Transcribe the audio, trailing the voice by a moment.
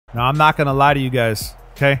Now, I'm not going to lie to you guys,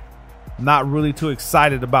 okay? I'm not really too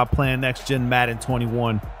excited about playing next-gen Madden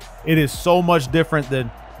 21. It is so much different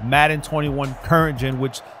than Madden 21 current gen,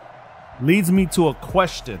 which leads me to a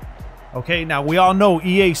question, okay? Now, we all know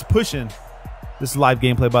EA's pushing. This is live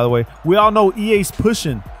gameplay, by the way. We all know EA's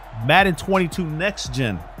pushing Madden 22 next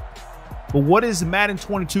gen. But what is Madden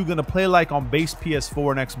 22 going to play like on base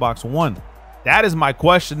PS4 and Xbox One? That is my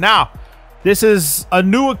question. Now, this is a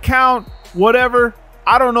new account, whatever.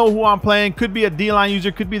 I don't know who I'm playing. Could be a D-line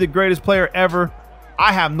user. Could be the greatest player ever.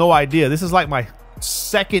 I have no idea. This is like my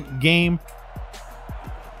second game.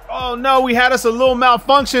 Oh, no. We had us a little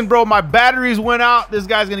malfunction, bro. My batteries went out. This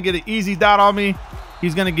guy's going to get an easy dot on me.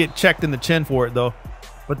 He's going to get checked in the chin for it, though.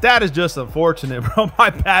 But that is just unfortunate, bro. My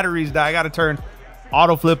batteries died. I got to turn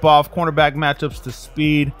auto flip off, cornerback matchups to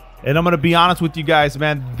speed. And I'm going to be honest with you guys,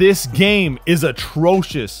 man. This game is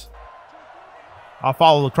atrocious. I'll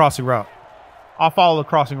follow the crossing route. I'll follow the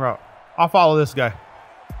crossing route. I'll follow this guy.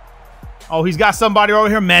 Oh, he's got somebody over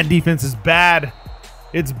here. Man, defense is bad.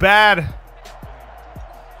 It's bad.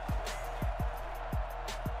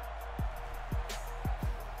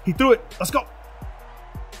 He threw it. Let's go.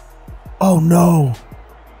 Oh, no.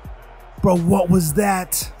 Bro, what was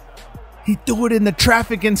that? He threw it in the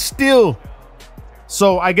traffic and still.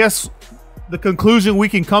 So I guess the conclusion we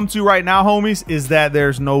can come to right now, homies, is that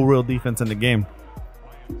there's no real defense in the game.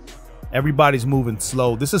 Everybody's moving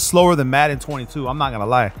slow. This is slower than Madden 22. I'm not going to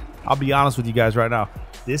lie. I'll be honest with you guys right now.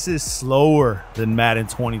 This is slower than Madden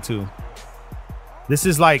 22. This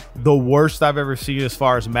is like the worst I've ever seen as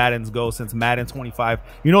far as Maddens go since Madden 25.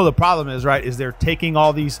 You know the problem is, right, is they're taking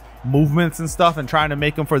all these movements and stuff and trying to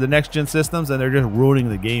make them for the next gen systems, and they're just ruining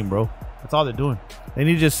the game, bro. That's all they're doing. They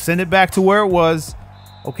need to just send it back to where it was,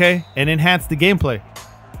 okay, and enhance the gameplay.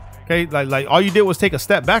 Okay, like all you did was take a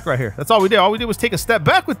step back right here. That's all we did. All we did was take a step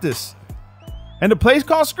back with this. And the plays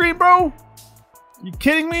call screen, bro? You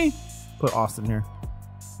kidding me? Put Austin here.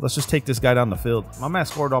 Let's just take this guy down the field. My man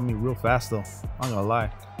scored on me real fast, though. I'm gonna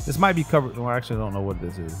lie. This might be covered. Well, I actually don't know what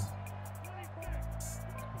this is.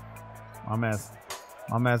 My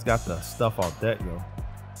man's got the stuff all deck, yo.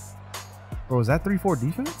 Bro, is that 3-4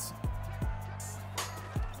 defense?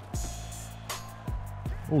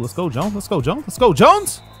 Oh, let's go, Jones. Let's go, Jones. Let's go,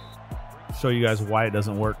 Jones. Show you guys why it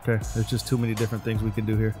doesn't work. Okay, there's just too many different things we can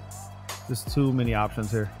do here. Just too many options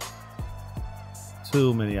here.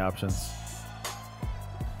 Too many options.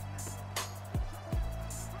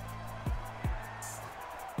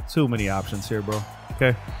 Too many options here, bro.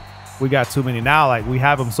 Okay, we got too many now. Like, we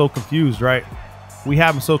have them so confused, right? We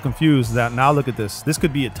have them so confused that now look at this. This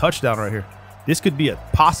could be a touchdown right here. This could be a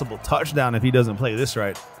possible touchdown if he doesn't play this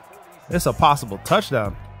right. It's a possible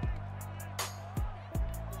touchdown.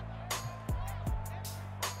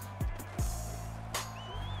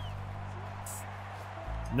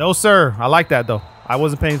 No, sir. I like that, though. I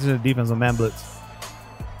wasn't paying attention to defense on man blitz.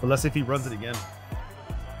 But let's see if he runs it again.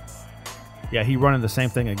 Yeah, he running the same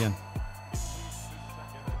thing again.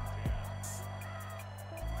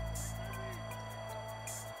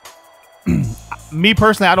 Me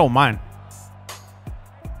personally, I don't mind.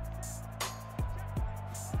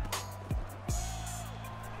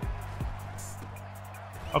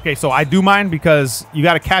 Okay, so I do mind because you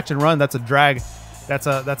got to catch and run. That's a drag. That's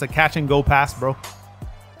a catch and go pass, bro.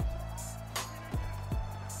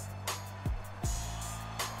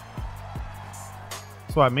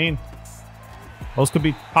 That's what I mean. Those could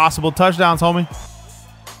be possible touchdowns, homie.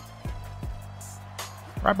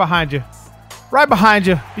 Right behind you. Right behind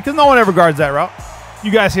you. Because no one ever guards that route.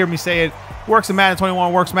 You guys hear me say it. Works in Madden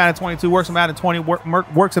 21, works in Madden 22, works in Madden 20,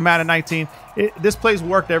 works in Madden 19. This play's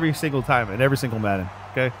worked every single time in every single Madden.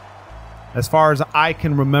 Okay? As far as I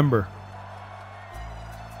can remember.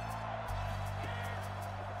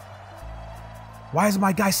 Why is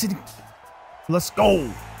my guy sitting? Let's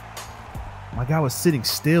go. My guy was sitting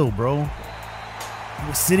still, bro. He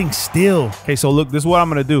was sitting still. Okay, so look, this is what I'm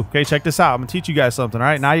going to do. Okay, check this out. I'm going to teach you guys something, all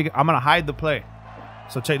right? Now I'm going to hide the play.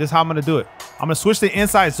 So check this, how I'm going to do it. I'm going to switch the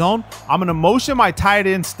inside zone. I'm going to motion my tight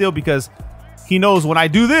end still because he knows when I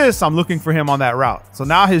do this, I'm looking for him on that route. So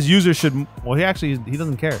now his user should, well, he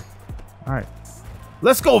doesn't care. All right.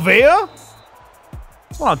 Let's go, Vea.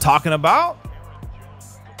 That's what I'm talking about.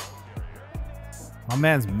 My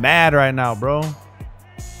man's mad right now, bro.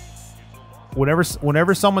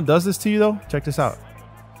 Whenever someone does this to you, though, check this out.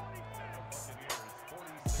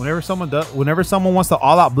 Whenever someone wants to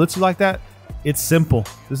all-out blitz you like that, it's simple.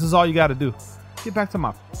 This is all you got to do. Get back to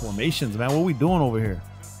my formations, man. What are we doing over here?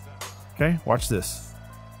 Okay, watch this.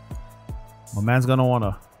 My man's gonna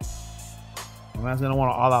wanna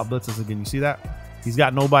all-out blitz us again. You see that? He's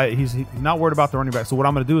got nobody. He's not worried about the running back. So what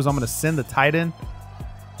I'm gonna do is I'm gonna send the tight end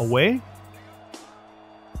away.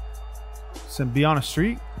 Send B on the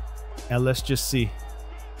street. And let's just see.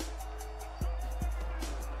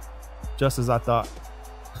 Just as I thought.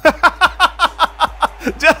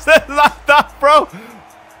 Just as I thought, bro.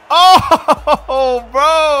 Oh,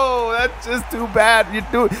 bro. That's just too bad.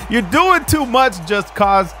 You're doing too much just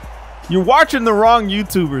cause you're watching the wrong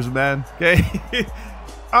YouTubers, man. Okay.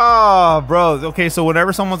 Oh, bro. Okay, so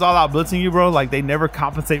whenever someone's all out blitzing you, bro, like they never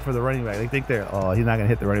compensate for the running back. They think he's not gonna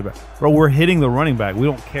hit the running back. Bro, we're hitting the running back. We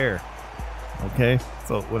don't care. Okay,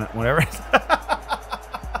 so whenever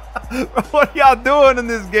what y'all doing in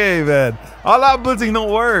this game, man? All out blitzing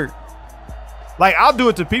don't work. Like, I'll do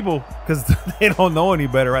it to people because they don't know any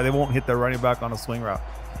better, right? They won't hit their running back on a swing route.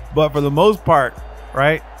 But for the most part,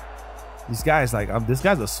 right, these guys, like, this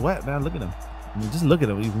guy's a sweat, man. Look at him. I mean, just look at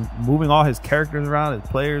him. He's moving all his characters around, his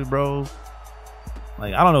players, bro.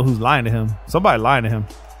 Like, I don't know who's lying to him. Somebody lying to him.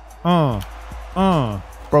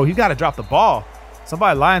 Bro, he got to drop the ball.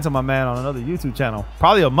 Somebody lying to my man on another YouTube channel.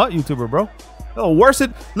 Probably a Mutt YouTuber, bro.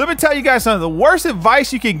 Let me tell you guys something. The worst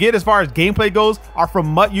advice you can get as far as gameplay goes are from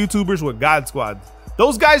Mutt YouTubers with God Squads.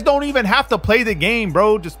 Those guys don't even have to play the game,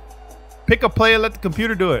 bro. Just pick a play and let the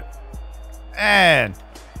computer do it. And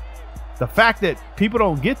the fact that people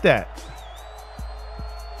don't get that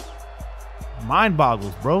mind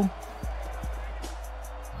boggles, bro.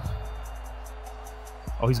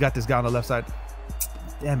 Oh, he's got this guy on the left side.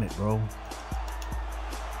 Damn it, bro.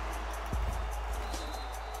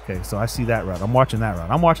 Okay, so I see that route. I'm watching that route.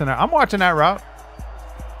 I'm watching that route.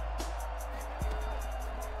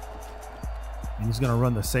 And he's gonna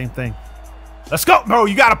run the same thing. Let's go, bro.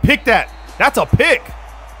 You gotta pick that. That's a pick.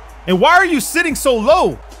 And why are you sitting so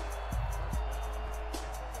low?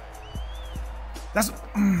 That's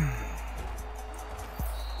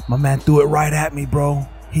my man threw it right at me, bro.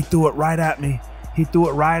 He threw it right at me. He threw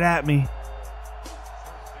it right at me.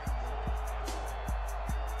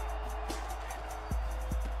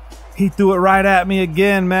 He threw it right at me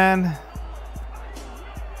again, man.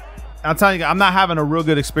 I'm telling you, I'm not having a real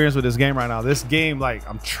good experience with this game right now. This game, like,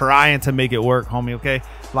 I'm trying to make it work, homie, okay?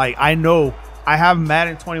 Like, I know I have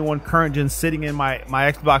Madden 21 current gen sitting in my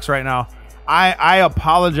Xbox right now. I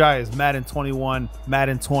apologize, Madden 21,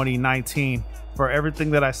 Madden 2019, for everything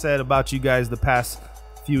that I said about you guys the past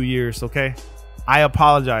few years, okay? I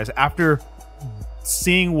apologize. After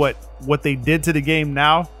seeing what they did to the game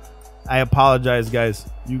now, I apologize, guys.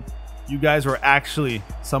 You guys were actually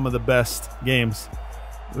some of the best games.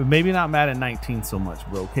 Maybe not Madden 19 so much,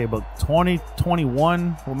 bro. Okay, but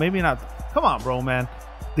 2021, well, maybe not. Come on, bro, man.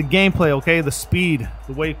 The gameplay, okay, the speed,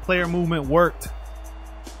 the way player movement worked.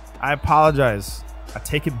 I apologize. I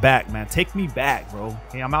take it back, man. Take me back, bro.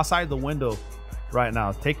 Okay, I'm outside the window right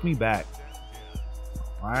now. Take me back.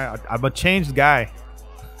 All right, I'm a changed guy.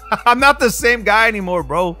 I'm not the same guy anymore,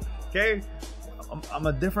 bro. Okay, I'm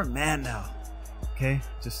a different man now. Okay,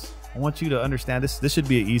 just. I want you to understand this. This should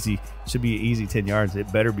be an easy 10 yards. It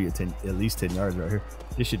better be at least 10 yards right here.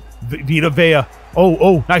 This should be the Vea.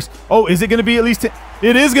 Oh, nice. Oh, is it going to be at least 10?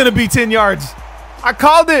 It is going to be 10 yards. I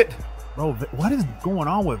called it. Bro, what is going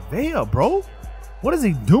on with Vea, bro? What is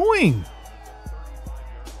he doing?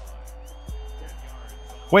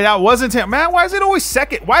 Wait, that wasn't 10. Man, why is it always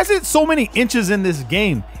second? Why is it so many inches in this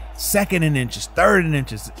game? Second in inches, third in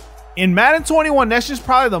inches. In Madden 21, that's just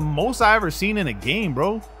probably the most I ever seen in a game,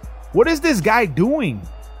 bro. What is this guy doing?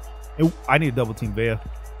 I need a double team Vea.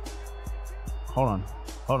 Hold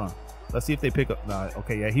on. Let's see if they pick up. Nah,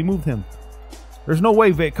 okay, yeah, he moved him. There's no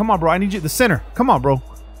way, Vea. Come on, bro. I need you at the center. Come on, bro.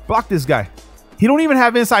 Block this guy. He don't even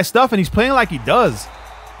have inside stuff, and he's playing like he does.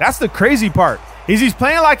 That's the crazy part. He's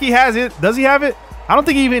playing like he has it. Does he have it? I don't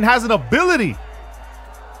think he even has an ability.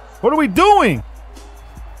 What are we doing?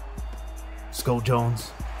 Let's go,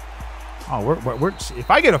 Jones. Oh, if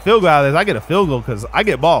I get a field goal out of this, I get a field goal because I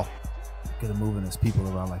get ball. Get him moving his people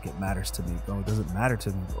around like it matters to me, bro. It doesn't matter to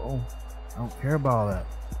me, bro. I don't care about all that.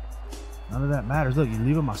 None of that matters. Look, you're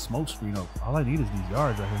leaving my smoke screen up. All I need is these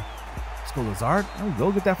yards right here. Let's go, Lazard. There we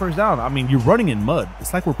go. Get that first down. I mean, you're running in mud.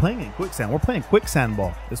 It's like we're playing in quicksand. We're playing quicksand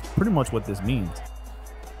ball. That's pretty much what this means.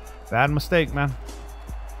 Bad mistake, man.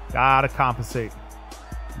 Gotta compensate.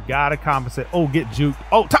 Gotta compensate. Oh, get juked.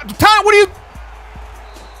 Oh, Tanya, what are you?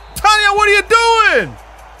 Tanya, what are you doing?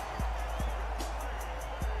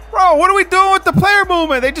 Bro, what are we doing with the player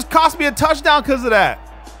movement? They just cost me a touchdown because of that.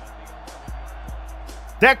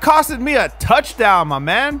 That costed me a touchdown, my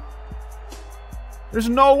man. There's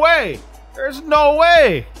no way. There's no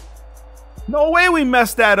way. No way we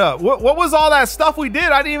messed that up. What was all that stuff we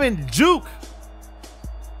did? I didn't even juke.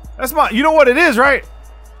 That's my, you know what it is, right?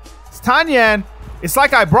 It's Tanyan. It's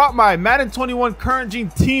like I brought my Madden 21 current gen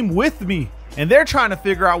team with me. And they're trying to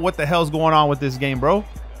figure out what the hell's going on with this game, bro.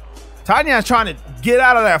 Tanyan's trying to get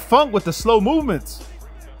out of that funk with the slow movements.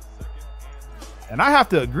 And I have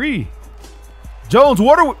to agree. Jones,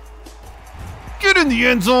 what are we? Get in the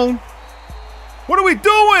end zone. What are we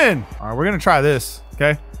doing? All right, we're going to try this,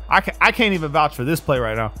 okay? I can't even vouch for this play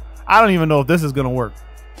right now. I don't even know if this is going to work.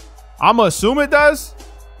 I'm going to assume it does.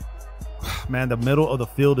 Man, the middle of the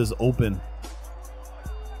field is open.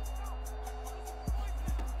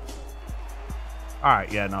 All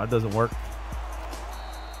right, yeah, no, it doesn't work.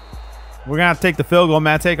 We're going to have to take the field goal,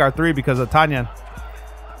 man. Take our 3 because of Tanyan.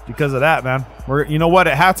 Because of that, man. You know what?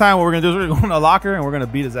 At halftime, what we're going to do is we're going to go in the locker and we're going to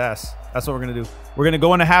beat his ass. That's what we're going to do. We're going to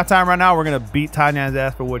go into halftime right now. We're going to beat Tanyan's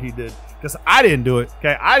ass for what he did. Because I didn't do it,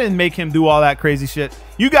 okay? I didn't make him do all that crazy shit.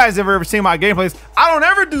 You guys ever seen my gameplays? I don't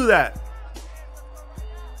ever do that.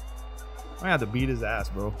 I'm going to have to beat his ass,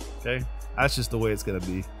 bro, okay? That's just the way it's going to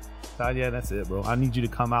be. Tanyan, that's it, bro. I need you to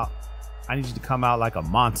come out. I need you to come out like a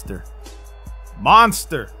monster.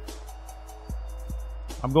 Monster.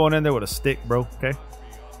 I'm going in there with a stick, bro, okay?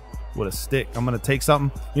 With a stick. I'm going to take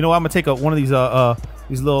something. You know what? I'm going to take one of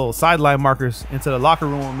these little sideline markers into the locker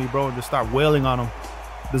room with me, bro, and just start wailing on them.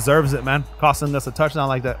 Deserves it, man. Costing us a touchdown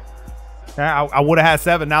like that. Okay, I would have had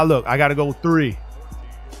 7. Now, look, I got to go 3.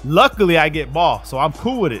 Luckily, I get ball, so I'm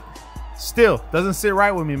cool with it. Still, doesn't sit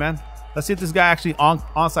right with me, man. Let's see if this guy actually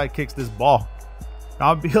onside kicks this ball.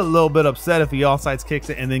 I'll be a little bit upset if he onside kicks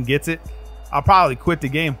it and then gets it. I'll probably quit the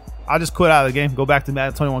game. I'll just quit out of the game. Go back to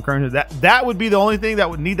Madden 21 current. That would be the only thing that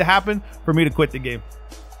would need to happen for me to quit the game.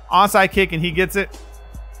 Onside kick and he gets it.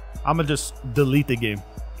 I'm going to just delete the game.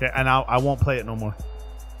 Okay, and I won't play it no more.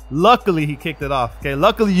 Luckily, he kicked it off. Okay,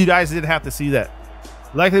 luckily you guys didn't have to see that.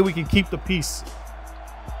 Luckily, we can keep the peace.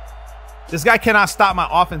 This guy cannot stop my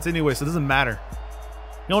offense anyway, so it doesn't matter.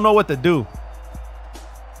 You don't know what to do.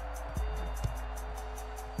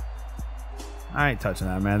 I ain't touching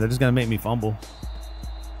that, man. They're just going to make me fumble.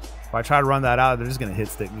 If I try to run that out, they're just going to hit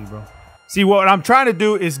stick me, bro. See, what I'm trying to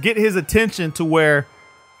do is get his attention to where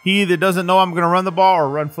he either doesn't know I'm going to run the ball or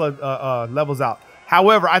run flood levels out.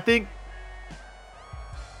 However, I think,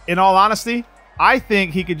 in all honesty, I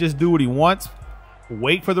think he could just do what he wants,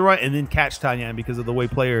 wait for the run, and then catch Tanyan because of the way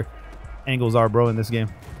player angles are, bro, in this game.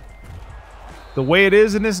 The way it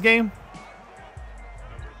is in this game,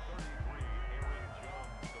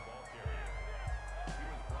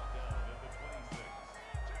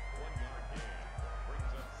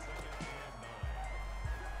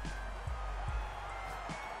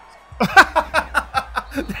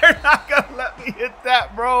 they're not gonna let me hit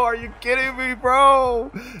that, bro. Are you kidding me,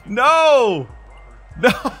 bro? No,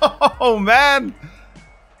 no, man.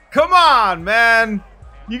 Come on, man.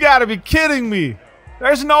 You gotta be kidding me.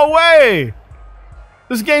 There's no way.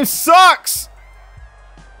 This game sucks.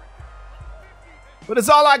 But it's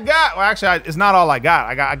all I got. Well, actually, it's not all I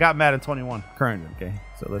got. I got Madden 21 currently. Okay,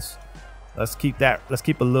 so let's keep that. Let's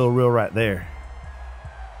keep a little real right there.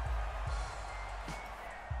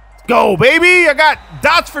 Go, baby. I got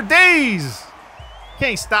dots for days.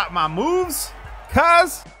 Can't stop my moves,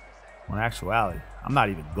 cuz. In actuality, I'm not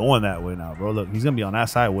even going that way now, bro. Look, he's going to be on that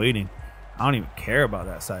side waiting. I don't even care about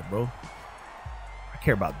that side, bro. I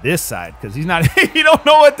care about this side because he's not, he don't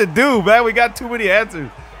know what to do, man. We got too many answers,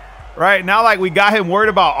 right? Now, like, we got him worried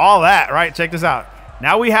about all that, right? Check this out.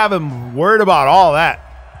 Now we have him worried about all that,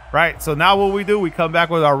 right? So now what we do, we come back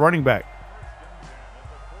with our running back.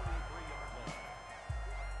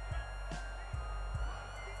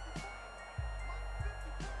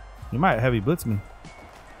 He might heavy blitz me.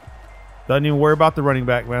 Doesn't even worry about the running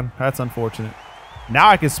back, man. That's unfortunate. Now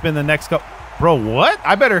I can spin the next couple. Bro, what?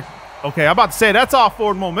 I better. Okay, I'm about to say that's all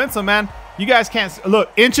forward momentum, man. You guys can't. Look,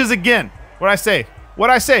 inches again. What'd I say?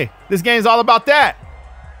 What'd I say? This game's all about that.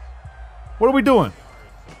 What are we doing?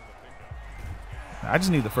 I just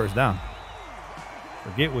need the first down.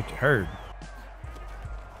 Forget what you heard.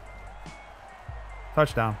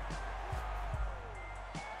 Touchdown.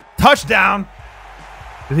 Touchdown.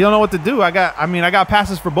 He don't know what to do. I got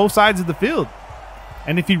passes for both sides of the field.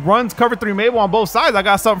 And if he runs cover 3 Mabel on both sides, I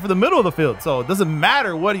got something for the middle of the field. So it doesn't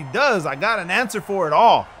matter what he does. I got an answer for it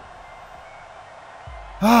all.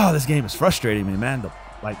 Oh, this game is frustrating me, man.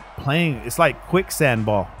 It's like quicksand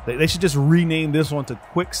ball. They should just rename this one to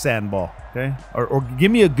quicksand ball, okay? Or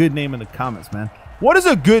give me a good name in the comments, man. What is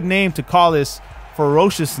a good name to call this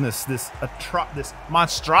ferociousness, this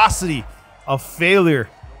monstrosity of failure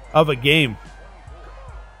of a game?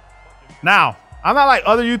 Now, I'm not like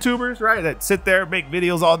other YouTubers, right, that sit there and make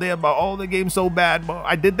videos all day about, oh, the game's so bad. But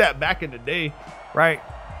I did that back in the day, right?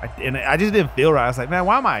 And I just didn't feel right. I was like, man,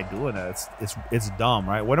 why am I doing that? It's dumb,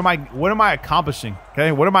 right? What am I accomplishing?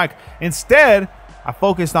 Okay, what am I? Instead, I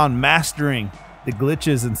focused on mastering the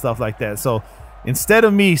glitches and stuff like that. So instead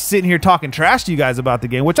of me sitting here talking trash to you guys about the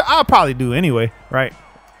game, which I'll probably do anyway, right?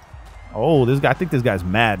 Oh, this guy, I think this guy's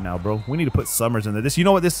mad now, bro. We need to put Summers in there. You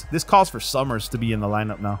know what? This calls for Summers to be in the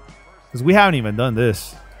lineup now, because we haven't even done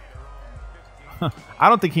this. I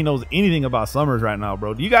don't think he knows anything about Summers right now,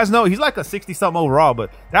 bro. Do you guys know? He's like a 60-something overall,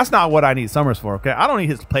 but that's not what I need Summers for, okay? I don't need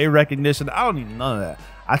his play recognition. I don't need none of that.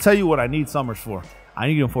 I tell you what I need Summers for. I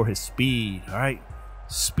need him for his speed, all right?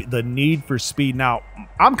 The need for speed. Now,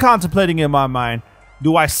 I'm contemplating in my mind,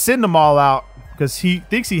 do I send them all out because he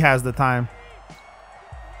thinks he has the time?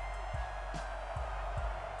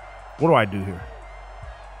 What do I do here?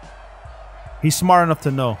 He's smart enough to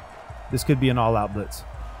know this could be an all-out blitz.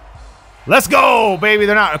 Let's go, baby.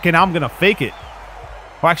 They're not. Okay, now I'm going to fake it.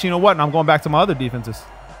 Well, actually, you know what? Now I'm going back to my other defenses.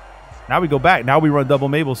 Now we go back. Now we run double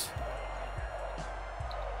Mabels.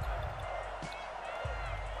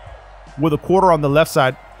 With a quarter on the left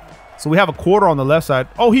side. So we have a quarter on the left side.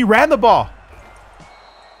 Oh, he ran the ball.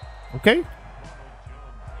 Okay.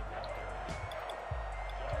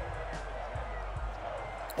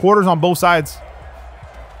 Quarters on both sides.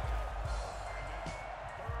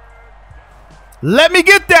 Let me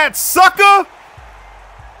get that, sucker!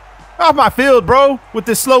 Off my field, bro, with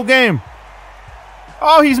this slow game.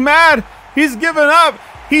 Oh, he's mad. He's giving up.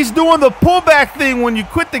 He's doing the pullback thing when you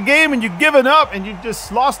quit the game and you're giving up and you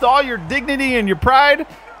just lost all your dignity and your pride.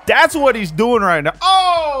 That's what he's doing right now.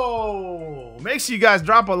 Oh! Make sure you guys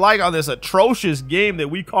drop a like on this atrocious game that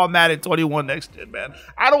we call Madden 21 Next Gen, man.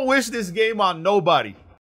 I don't wish this game on nobody.